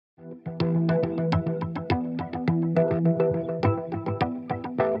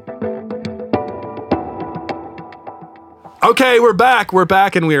Okay, we're back. We're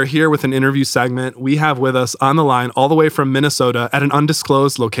back, and we are here with an interview segment. We have with us on the line, all the way from Minnesota, at an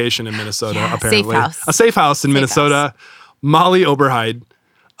undisclosed location in Minnesota, apparently. A safe house in Minnesota. Molly Oberheide.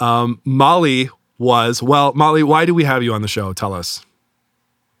 Molly, why do we have you on the show? Tell us.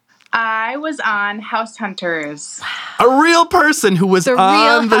 I was on House Hunters. A real person who was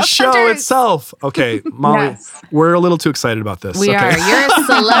on the show itself. Okay, Molly, yes. We're a little too excited about this. We are. You're a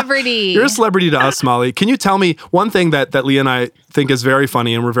celebrity. You're a celebrity to us, Molly. Can you tell me one thing that Leah and I think is very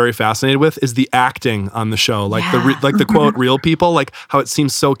funny and we're very fascinated with is the acting on the show, like the quote real people, like how it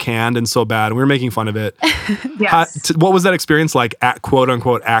seems so canned and so bad, and we were making fun of it. Yes. What was that experience like? Quote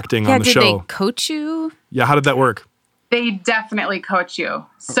unquote acting on the show. Did they coach you? Yeah. How did that work? They definitely coach you.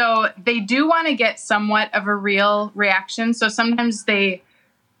 So they do want to get somewhat of a real reaction. So sometimes they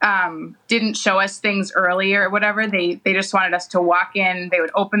didn't show us things earlier or whatever. They just wanted us to walk in. They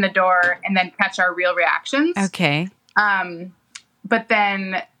would open the door and then catch our real reactions. Okay. But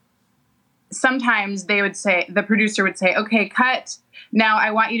then sometimes the producer would say, okay, cut. Now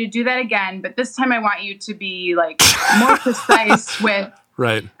I want you to do that again. But this time I want you to be like more precise with...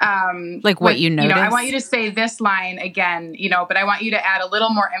 Right. Like what you noticed. I want you to say this line again, but I want you to add a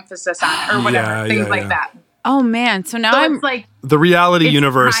little more emphasis on it or whatever, things like that. Oh man. So now I'm like the reality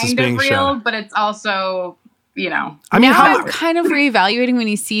universe is being real, shown. But it's also, I mean, I'm kind of reevaluating when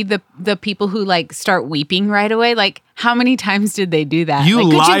you see the people who like start weeping right away. Like, how many times did they do that? You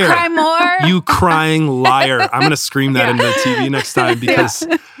like, liar. Could you cry more? You crying liar. I'm going to scream that into the TV next time because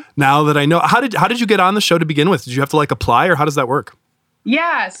now that I know. How did you get on the show to begin with? Did you have to like apply or how does that work?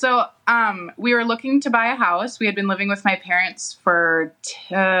 Yeah. So we were looking to buy a house. We had been living with my parents for,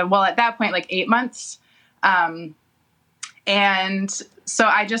 at that point, like 8 months. And so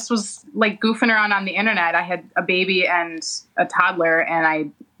I just was like goofing around on the internet. I had a baby and a toddler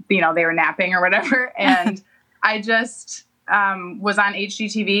and they were napping or whatever. And I just was on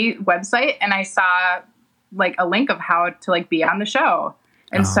HGTV website and I saw like a link of how to like be on the show.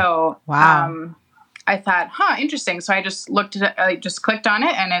 And wow. I thought, interesting. So I just looked at it, I just clicked on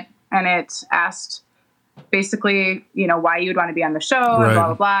it and it asked basically, why you'd want to be on the show and blah,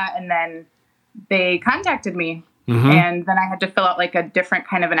 blah, blah. And then they contacted me and then I had to fill out like a different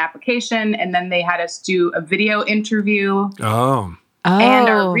kind of an application. And then they had us do a video interview. Oh. And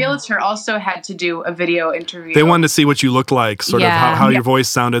our realtor also had to do a video interview. They wanted to see what you looked like, sort of how your voice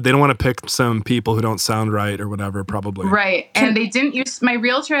sounded. They don't want to pick some people who don't sound right or whatever, probably. Right. And they didn't use... My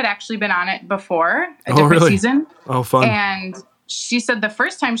realtor had actually been on it before, a different season. Oh, fun. And she said the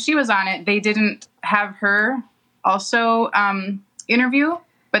first time she was on it, they didn't have her also interview.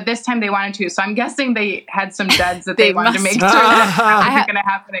 But this time they wanted to. So I'm guessing they had some duds that they wanted to make sure that wasn't going to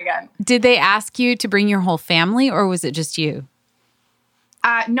happen again. Did they ask you to bring your whole family or was it just you?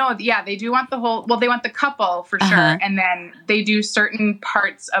 No, they do want they want the couple for sure. And then they do certain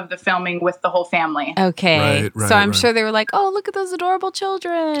parts of the filming with the whole family. Okay. So I'm sure they were like, oh, look at those adorable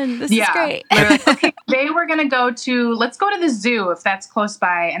children. This is great. They're like, okay, today we're going to let's go to the zoo if that's close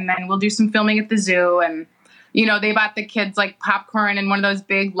by. And then we'll do some filming at the zoo. And, they bought the kids like popcorn and one of those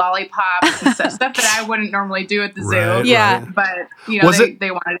big lollipops and stuff that I wouldn't normally do at the zoo. Yeah. But, they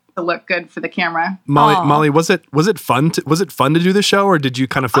wanted it to look good for the camera. Molly, was it fun? Was it fun to do the show or did you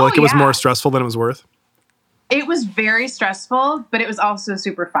kind of feel like it was more stressful than it was worth? It was very stressful, but it was also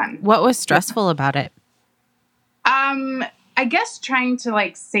super fun. What was stressful about it? I guess trying to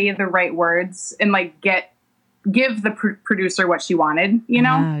like say the right words and like give the producer what she wanted,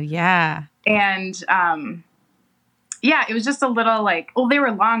 Oh, yeah. And, it was just a little like, they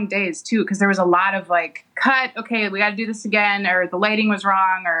were long days too, because there was a lot of like, cut, okay, we got to do this again, or the lighting was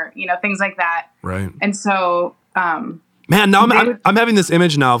wrong, or, things like that. Right. And so, man, now I'm having this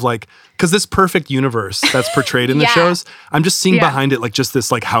image now of like, because this perfect universe that's portrayed in the shows, I'm just seeing behind it like just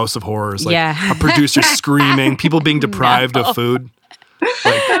this like house of horrors, like a producer screaming, people being deprived of food.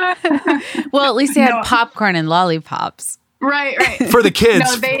 Like, well, at least they had popcorn and lollipops. Right. For the kids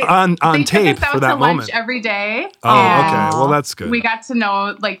on tape took us out for that to moment. Lunch every day. Oh, okay. Well, that's good. We got to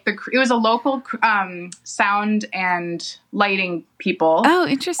know like it was a local sound and lighting people. Oh,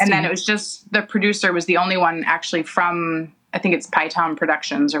 interesting. And then it was just the producer was the only one actually from, I think it's Pytown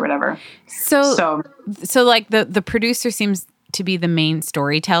Productions or whatever. So like the producer seems to be the main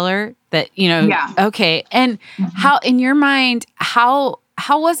storyteller that, okay. And how, in your mind,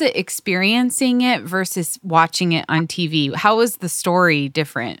 how was it experiencing it versus watching it on TV? How was the story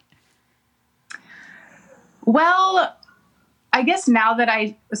different? Well, I guess now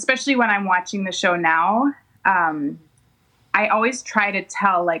that especially when I'm watching the show now, I always try to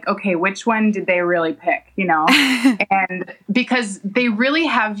tell, like, okay, which one did they really pick, And because they really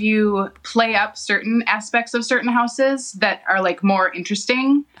have you play up certain aspects of certain houses that are like more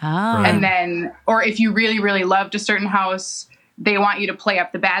interesting. Oh. And then, or if you really, really loved a certain house, they want you to play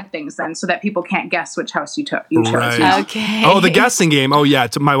up the bad things then so that people can't guess which house you chose. Right. Okay. Oh, the guessing game. Oh, yeah.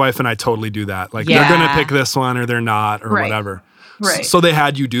 My wife and I totally do that. Like, they're going to pick this one or they're not or whatever. Right. So they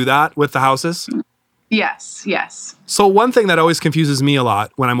had you do that with the houses? Yes. So one thing that always confuses me a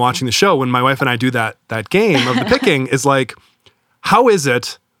lot when I'm watching the show, when my wife and I do that game of the picking, is like, how is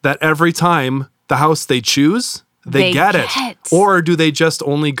it that every time the house they choose, they get it? Or do they just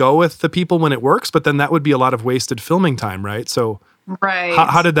only go with the people when it works? But then that would be a lot of wasted filming time, right? So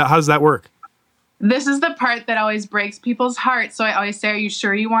how does that work? This is the part that always breaks people's hearts. So I always say, are you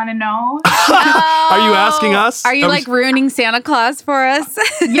sure you want to know? Are you asking us? Are you like ruining Santa Claus for us?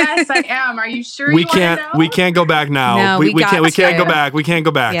 Yes, I am. Are you sure you want to know? We can't go back now. No, we can't go back. We can't go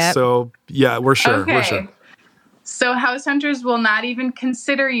back. Yep. So yeah, we're sure. Okay. We're sure. So house hunters will not even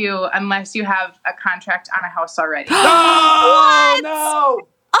consider you unless you have a contract on a house already. Oh, no.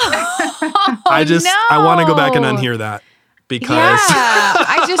 I want to go back and unhear that. Because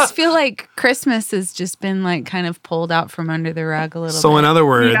I just feel like Christmas has just been like kind of pulled out from under the rug a little bit. So in other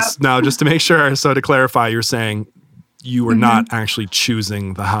words, now just to make sure, so to clarify, you're saying you were not actually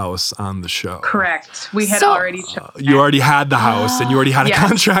choosing the house on the show. Correct. We had already chosen. You already had the house and you already had a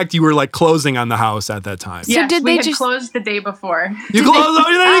contract. You were like closing on the house at that time. Yes, so we had closed the day before. You closed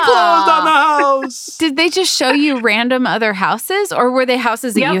on the house. Did they just show you random other houses or were they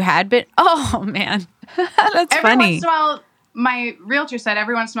houses that you had been? Oh, man. That's funny. Every once in a while, my realtor said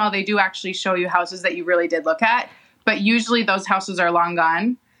every once in a while they do actually show you houses that you really did look at, but usually those houses are long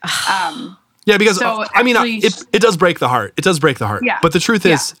gone. Yeah, because it does break the heart. It does break the heart. Yeah. But the truth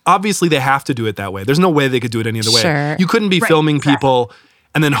is, obviously they have to do it that way. There's no way they could do it any other way. Sure. You couldn't be filming people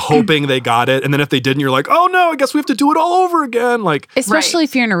and then hoping they got it. And then if they didn't, you're like, oh no, I guess we have to do it all over again. Like, especially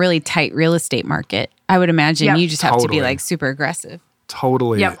if you're in a really tight real estate market, I would imagine you just have to be like super aggressive.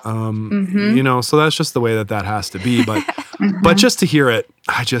 Totally. Yep. So that's just the way that has to be. But but just to hear it,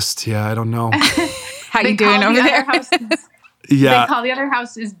 I don't know. How you doing over there? Yeah. They call the other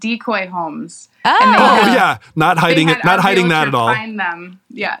houses decoy homes. Oh, not hiding that at all. Find them.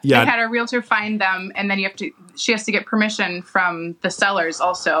 Yeah. They had a realtor find them, and then she has to get permission from the sellers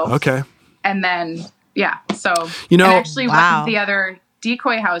also. Okay. And then so and actually one of the other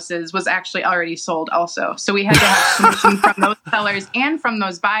decoy houses was actually already sold also. So we had to have permission from those sellers and from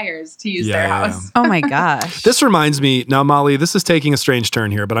those buyers to use their house. Oh my gosh. This reminds me, now Molly, this is taking a strange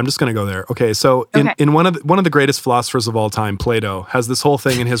turn here, but I'm just going to go there. Okay, so in one of the greatest philosophers of all time, Plato, has this whole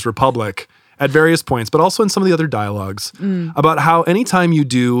thing in his Republic at various points, but also in some of the other dialogues about how anytime you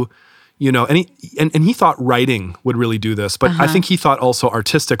do and he thought writing would really do this, but I think he thought also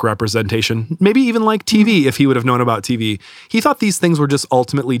artistic representation, maybe even like TV, if he would have known about TV. He thought these things were just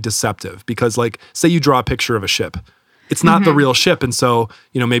ultimately deceptive because, like, say you draw a picture of a ship. It's not the real ship. And so,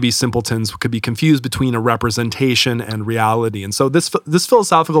 maybe simpletons could be confused between a representation and reality. And so this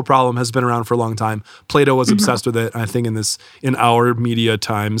philosophical problem has been around for a long time. Plato was obsessed with it. I think in our media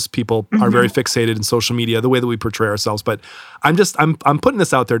times, people are very fixated in social media, the way that we portray ourselves. But I'm putting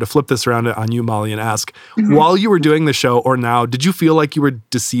this out there to flip this around on you, Molly, and ask, while you were doing the show or now, did you feel like you were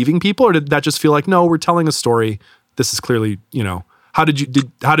deceiving people, or did that just feel like, no, we're telling a story? This is clearly, how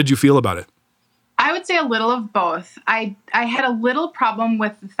did you feel about it? I would say a little of both. I had a little problem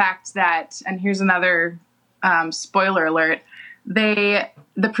with the fact that, and here's another spoiler alert, the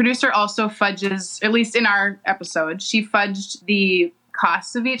producer also fudges, at least in our episode, she fudged the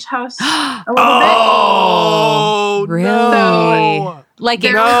costs of each house a little bit. Oh, really? So like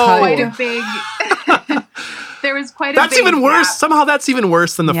there was quite a big... There was quite a That's big even worse. gap. Somehow that's even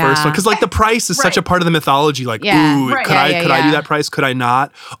worse than the first one. Because like the price is such a part of the mythology. Like, could I do that price? Could I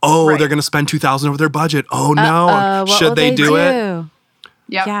not? Oh, they're going to spend $2,000 over their budget. Oh no. Should they do it?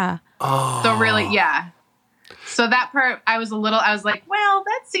 Yep. Yeah. Oh. So really, So that part, I was like, well,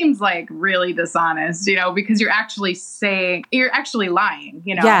 that seems like really dishonest, because you're actually lying,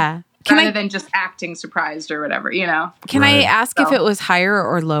 Yeah. rather than just acting surprised or whatever, Can I ask if it was higher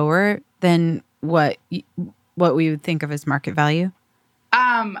or lower than what we would think of as market value?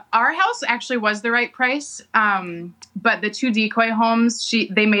 Our house actually was the right price, but the two decoy homes,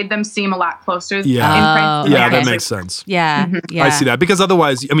 they made them seem a lot closer. In price that makes sense. Yeah, I see that, because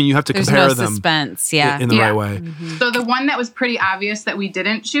otherwise, you have to compare them. Suspense, in the right way. So the one that was pretty obvious that we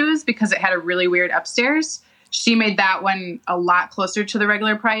didn't choose because it had a really weird upstairs, she made that one a lot closer to the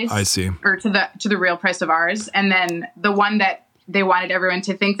regular price. I see, or to the real price of ours, and then the one that they wanted everyone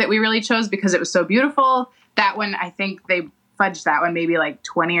to think that we really chose because it was so beautiful. That one, I think they fudged that one, maybe like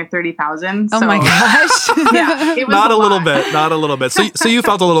 20 or 30,000. Oh my gosh. Yeah, it was not a little bit. So you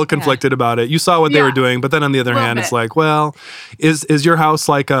felt a little conflicted about it. You saw what they were doing, but then on the other hand, it's like, well, is your house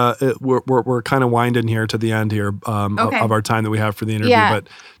like we're kind of winding here to the end here of our time that we have for the interview. But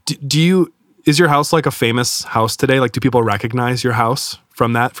is your house like a famous house today? Like, do people recognize your house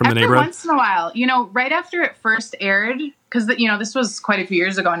from the neighborhood? Once in a while, right after it first aired, because this was quite a few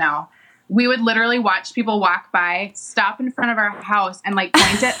years ago now. We would literally watch people walk by, stop in front of our house, and like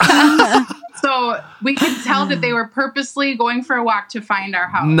point at us. So we could tell that they were purposely going for a walk to find our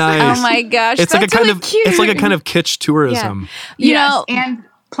house. Nice. Oh my gosh, it's that's like cute. It's like a kind of kitsch tourism. Yeah. And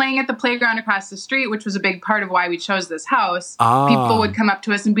playing at the playground across the street, which was a big part of why we chose this house. People would come up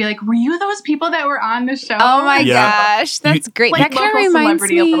to us and be like, "Were you those people that were on the show?" Oh my gosh, that's great. Like that kind of reminds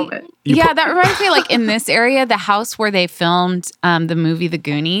me a little bit. That reminds me, like in this area, the house where they filmed the movie The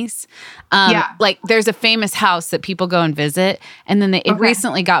Goonies. Like there's a famous house that people go and visit, and then it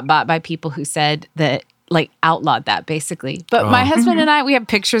recently got bought by people who said that like outlawed that basically. But my husband and I, we have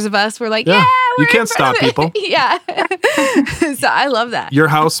pictures of us. We're like, we're you can't stop people. Yeah. So I love that. Your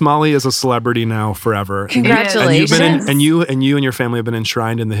house, Molly, is a celebrity now forever. Congratulations. And you and your family have been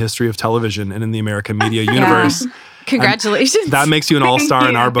enshrined in the history of television and in the American media universe. Congratulations. That makes you an all-star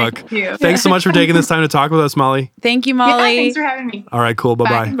in our book. Thank you. Thanks so much for taking this time to talk with us, Molly. Thank you, Molly. Yeah, thanks for having me. All right, cool.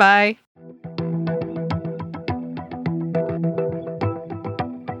 Bye-bye. Bye.